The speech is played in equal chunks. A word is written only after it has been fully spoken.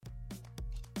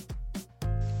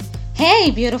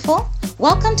Hey, beautiful.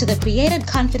 Welcome to the Created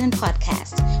Confident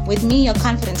Podcast with me, your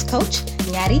confidence coach,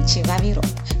 Nyari Chivaviro.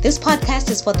 This podcast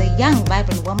is for the young,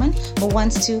 vibrant woman who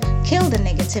wants to kill the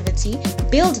negativity,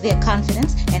 build their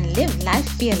confidence, and live life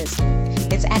fearlessly.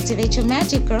 Let's activate your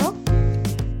magic, girl.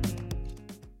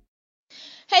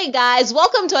 Hey guys,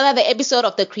 welcome to another episode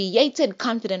of the Created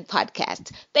Confident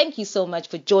Podcast. Thank you so much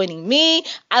for joining me.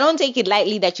 I don't take it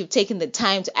lightly that you've taken the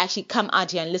time to actually come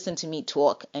out here and listen to me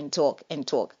talk.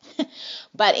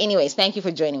 But anyways, thank you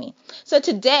for joining me. So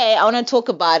today I want to talk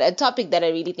about a topic that I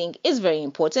really think is very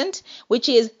important, which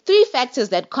is 3 factors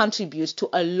that contribute to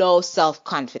a low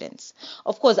self-confidence.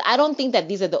 Of course, I don't think that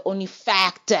these are the only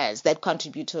factors that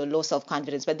contribute to a low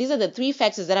self-confidence, but these are the 3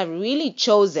 factors that I've really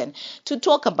chosen to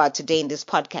talk about today in this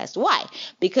podcast. Why?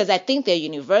 Because I think they're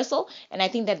universal and I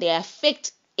think that they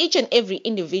affect each and every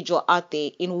individual out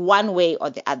there in one way or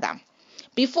the other.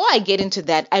 Before I get into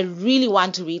that, I really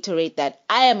want to reiterate that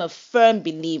I am a firm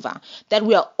believer that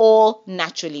we are all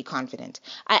naturally confident.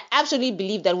 I absolutely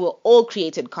believe that we're all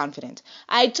created confident.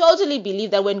 I totally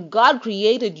believe that when God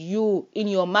created you in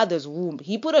your mother's womb,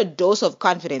 He put a dose of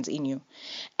confidence in you.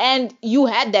 And you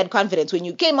had that confidence when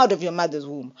you came out of your mother's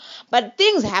womb. But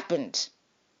things happened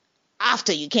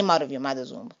after you came out of your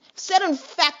mother's womb. Certain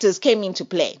factors came into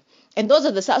play. And those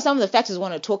are some of the factors I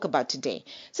want to talk about today.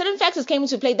 Certain factors came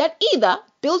into play that either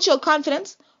built your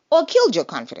confidence or killed your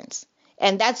confidence.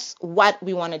 And that's what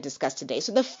we want to discuss today.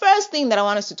 So the first thing that I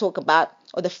want us to talk about,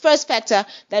 or the first factor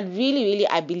that really,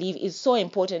 I believe is so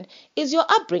important, is your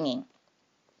upbringing.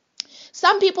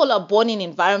 Some people are born in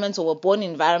environments or were born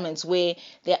in environments where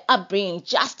their upbringing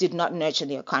just did not nurture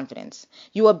their confidence.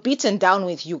 You were beaten down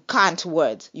with you can't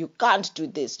words, you can't do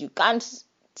this, you can't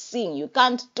sing, you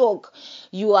can't talk,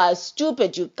 you are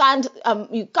stupid, you can't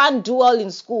do well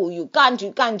in school, you can't,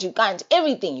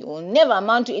 everything. You will never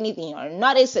amount to anything. You are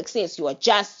not a success. You are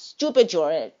just stupid. You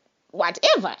are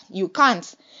whatever. You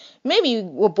can't. Maybe you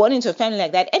were born into a family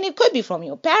like that, and it could be from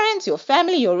your parents, your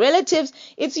family, your relatives.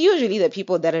 It's usually the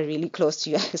people that are really close to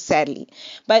you, sadly.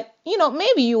 But,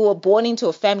 maybe you were born into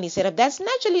a family setup that's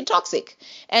naturally toxic.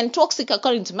 And toxic,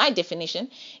 according to my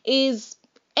definition, is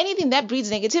anything that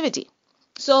breeds negativity.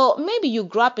 So maybe you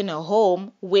grew up in a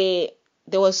home where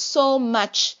there was so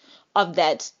much of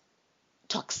that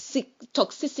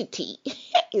toxicity.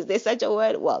 Is there such a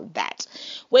word? Well, that.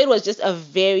 Where it was just a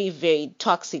very, very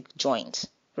toxic joint,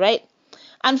 right?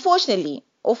 Unfortunately,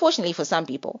 or fortunately for some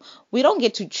people, we don't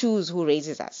get to choose who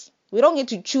raises us. We don't get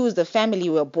to choose the family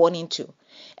we're born into.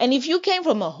 And if you came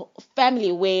from a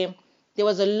family where there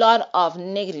was a lot of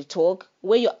negative talk,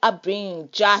 where your upbringing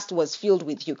just was filled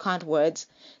with you can't words,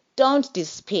 don't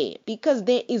despair, because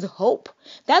there is hope.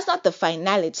 That's not the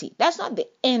finality. That's not the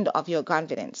end of your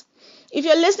confidence. If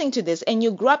you're listening to this and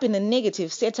you grew up in a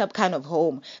negative setup kind of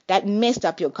home that messed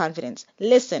up your confidence,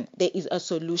 listen, there is a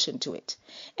solution to it.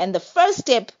 And the first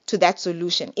step to that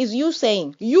solution is you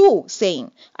saying,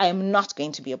 I am not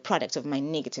going to be a product of my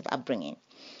negative upbringing.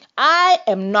 I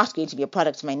am not going to be a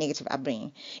product of my negative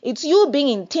upbringing. It's you being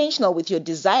intentional with your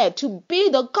desire to be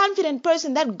the confident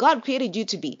person that God created you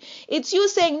to be. It's you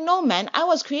saying, no, man, I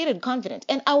was created confident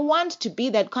and I want to be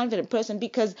that confident person,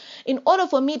 because in order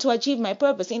for me to achieve my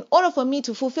purpose, in order for me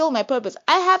to fulfill my purpose,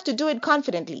 I have to do it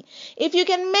confidently. If you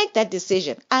can make that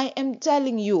decision, I am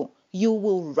telling you, you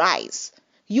will rise.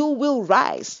 You will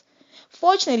rise.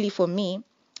 Fortunately for me,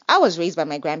 I was raised by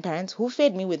my grandparents who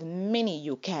fed me with many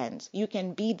you cans. You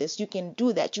can be this, you can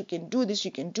do that, you can do this,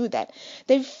 you can do that.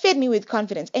 They fed me with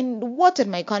confidence and watered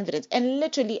my confidence. And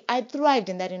literally, I thrived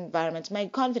in that environment. My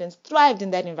confidence thrived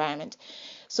in that environment.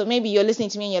 So maybe you're listening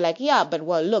to me and you're like, yeah, but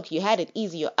well, look, you had it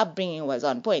easy. Your upbringing was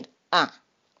on point.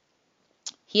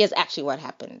 Here's actually what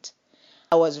happened.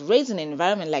 I was raised in an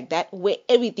environment like that where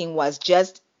everything was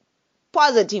just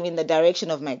positive in the direction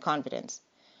of my confidence.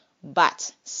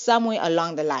 But somewhere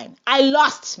along the line, I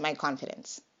lost my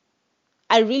confidence.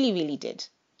 I really did.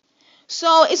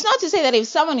 So it's not to say that if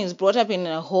someone is brought up in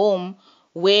a home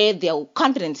where their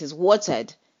confidence is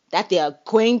watered, that they are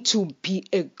going to be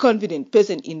a confident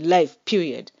person in life,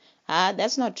 period.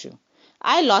 That's not true.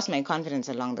 I lost my confidence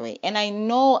along the way. And I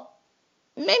know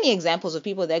many examples of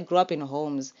people that grew up in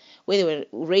homes where they were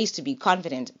raised to be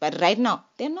confident, but right now,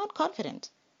 they're not confident.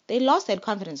 They lost that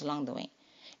confidence along the way.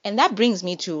 And that brings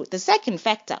me to the second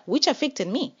factor, which affected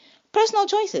me: personal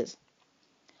choices.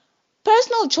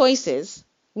 Personal choices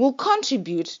will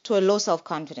contribute to a low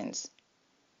self-confidence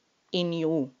in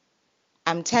you.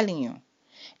 I'm telling you.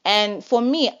 And for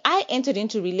me, I entered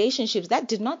into relationships that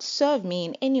did not serve me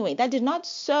in any way, that did not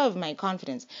serve my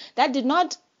confidence, that did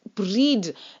not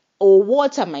breed or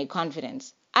water my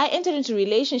confidence. I entered into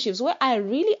relationships where I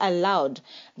really allowed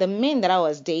the men that I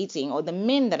was dating or the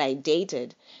men that I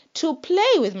dated to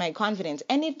play with my confidence,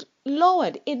 and it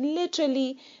lowered. It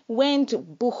literally went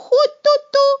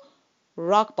buhututu,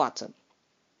 rock bottom,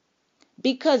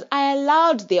 because I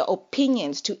allowed their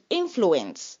opinions to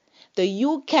influence the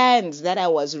you cans that I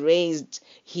was raised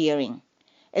hearing.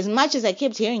 As much as I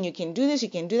kept hearing, you can do this, you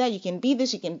can do that, you can be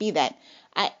this, you can be that,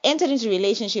 I entered into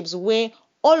relationships where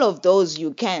all of those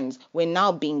you cans were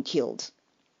now being killed.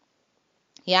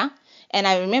 Yeah? And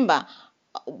I remember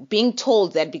being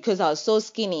told that because I was so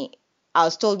skinny, I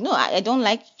was told, no, I don't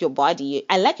like your body.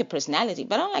 I like your personality,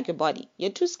 but I don't like your body. You're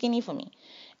too skinny for me.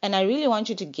 And I really want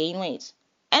you to gain weight.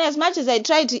 And as much as I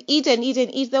tried to eat and eat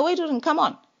and eat, the weight wouldn't come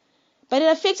on. But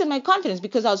it affected my confidence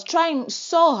because I was trying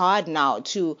so hard now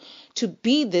to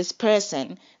be this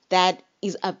person that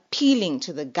is appealing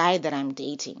to the guy that I'm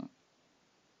dating.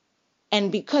 And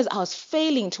because I was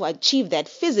failing to achieve that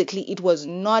physically, it was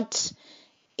not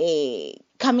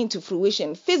coming to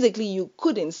fruition. Physically, you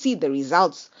couldn't see the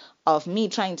results of me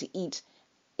trying to eat.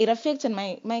 It affected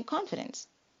my confidence.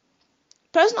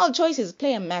 Personal choices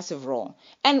play a massive role.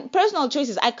 And personal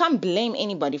choices, I can't blame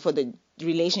anybody for the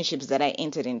relationships that I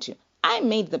entered into. I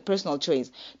made the personal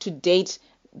choice to date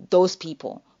those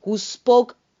people who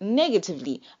spoke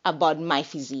negatively about my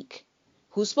physique,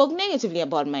 who spoke negatively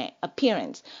about my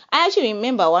appearance. I actually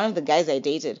remember one of the guys I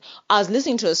dated, I was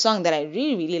listening to a song that I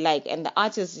really, really like, and the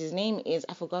artist, his name is,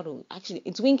 I forgot who, actually,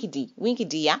 it's Winky D. Winky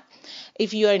D, yeah?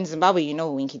 If you're in Zimbabwe, you know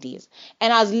who Winky D is.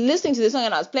 And I was listening to this song,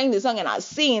 and I was playing this song, and I was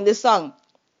singing this song.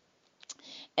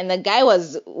 And the guy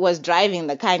was driving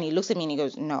the car, and he looks at me and he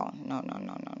goes, no,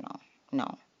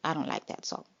 I don't like that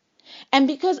song. And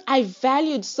because I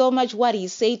valued so much what he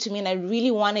said to me and I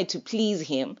really wanted to please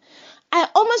him, I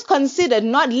almost considered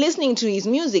not listening to his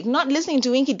music, not listening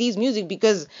to Winky D's music,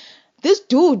 because this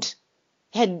dude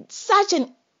had such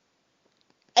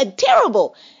a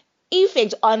terrible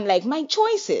effect on like my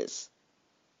choices.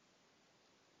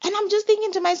 And I'm just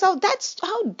thinking to myself, that's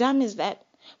how dumb is that?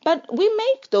 But we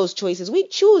make those choices. We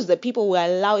choose the people we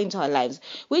allow into our lives.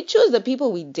 We choose the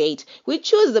people we date. We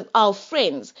choose our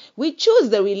friends. We choose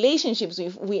the relationships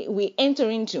we enter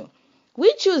into.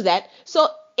 We choose that. So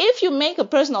if you make a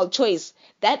personal choice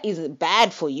that is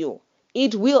bad for you,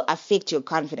 it will affect your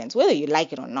confidence, whether you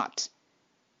like it or not.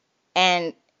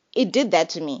 And it did that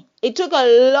to me. It took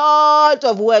a lot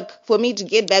of work for me to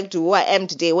get back to who I am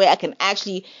today, where I can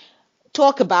actually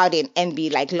talk about it and be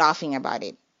like laughing about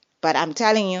it. But I'm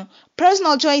telling you,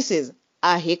 personal choices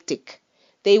are hectic.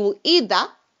 They will either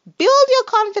build your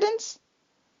confidence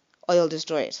or they'll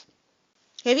destroy it.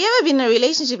 Have you ever been in a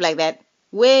relationship like that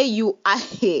where you are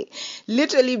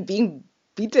literally being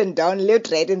beaten down left,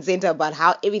 right, and center about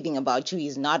how everything about you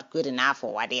is not good enough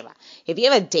or whatever? Have you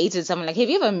ever dated someone have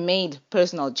you ever made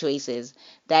personal choices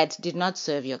that did not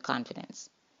serve your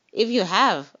confidence? If you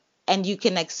have, and you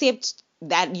can accept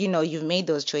that, you've made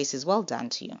those choices, well done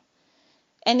to you.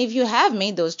 And if you have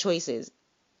made those choices,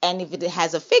 and if it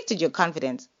has affected your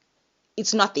confidence,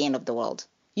 it's not the end of the world.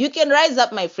 You can rise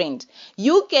up, my friend.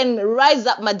 You can rise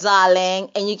up, my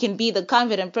darling, and you can be the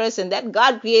confident person that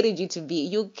God created you to be.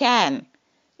 You can.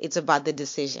 It's about the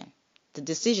decision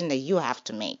that you have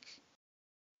to make.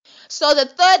 So the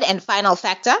third and final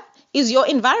factor is your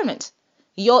environment.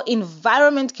 Your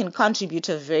environment can contribute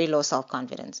to a very low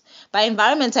self-confidence. By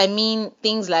environment, I mean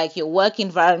things like your work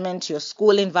environment, your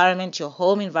school environment, your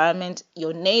home environment,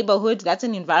 your neighborhood. That's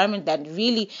an environment that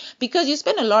really, because you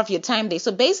spend a lot of your time there.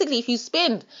 So basically, if you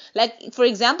spend, like, for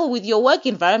example, with your work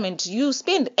environment, you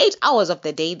spend 8 hours of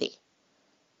the day there.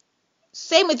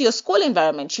 Same with your school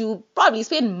environment. You probably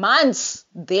spend months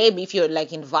there if you're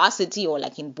like in varsity or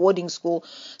like in boarding school.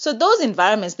 So those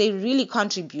environments, they really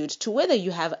contribute to whether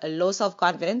you have a low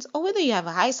self-confidence or whether you have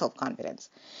a high self-confidence.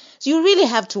 So you really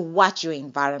have to watch your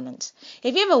environment.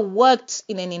 Have you ever worked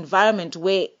in an environment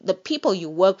where the people you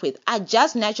work with are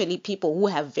just naturally people who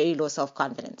have very low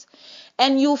self-confidence?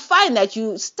 And you find that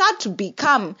you start to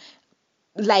become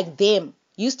like them.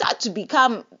 You start to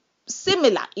become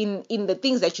similar in the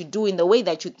things that you do, in the way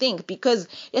that you think, because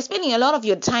you're spending a lot of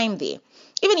your time there.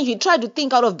 Even if you try to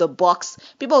think out of the box,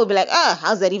 people will be like,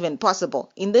 how's that even possible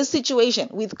in this situation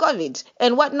with COVID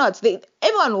and whatnot?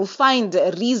 Everyone will find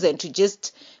a reason to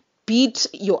just beat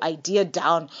your idea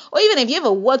down. Or even if you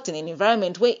ever worked in an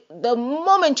environment where the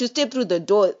moment you step through the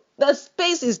door, the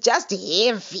space is just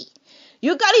heavy.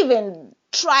 You can't even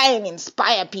try and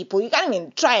inspire people. You can't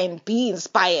even try and be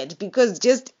inspired, because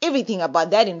just everything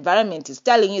about that environment is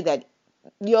telling you that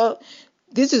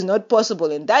this is not possible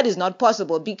and that is not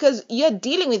possible, because you're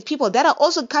dealing with people that are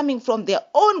also coming from their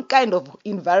own kind of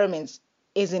environments,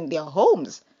 as in their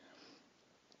homes.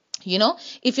 You know,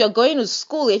 if you're going to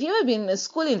school, if you've ever been in a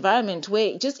school environment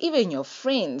where just even your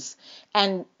friends,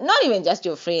 and not even just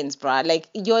your friends, bruh, like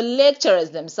your lecturers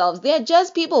themselves, they're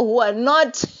just people who are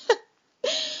not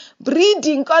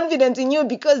breeding confidence in you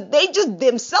because they just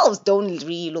themselves don't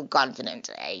really look confident,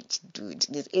 right? Dude,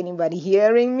 is anybody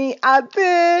hearing me out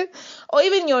there? Or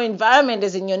even your environment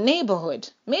is in your neighborhood.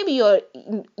 Maybe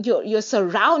you're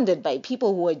surrounded by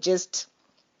people who are just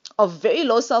of very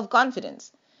low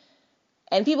self-confidence.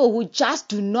 And people who just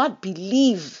do not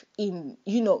believe in,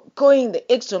 going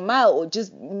the extra mile or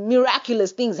just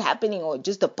miraculous things happening or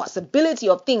just the possibility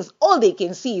of things. All they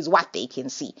can see is what they can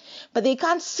see. But they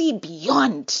can't see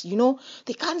beyond,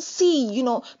 They can't see,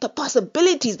 the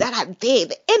possibilities that are there,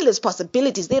 the endless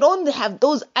possibilities. They don't have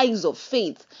those eyes of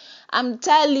faith. I'm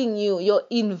telling you, your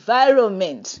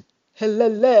environment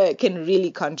can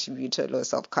really contribute to low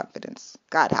self-confidence.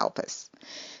 God help us.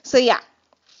 So yeah.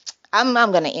 I'm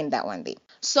going to end that one day.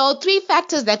 So 3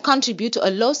 factors that contribute to a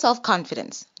low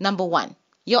self-confidence. Number 1,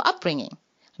 your upbringing.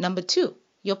 Number 2,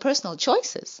 your personal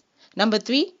choices. Number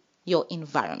 3, your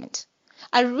environment.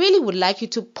 I really would like you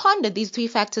to ponder these 3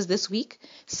 factors this week.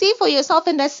 See for yourself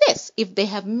and assess if they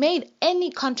have made any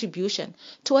contribution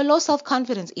to a low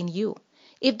self-confidence in you.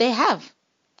 If they have,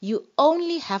 you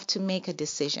only have to make a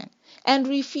decision and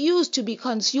refuse to be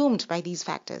consumed by these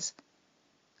factors.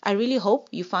 I really hope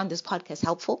you found this podcast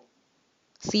helpful.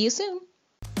 See you soon.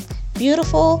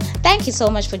 Beautiful. Thank you so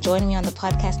much for joining me on the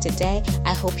podcast today.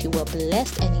 I hope you were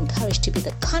blessed and encouraged to be the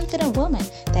confident woman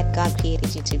that God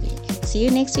created you to be. See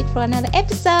you next week for another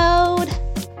episode.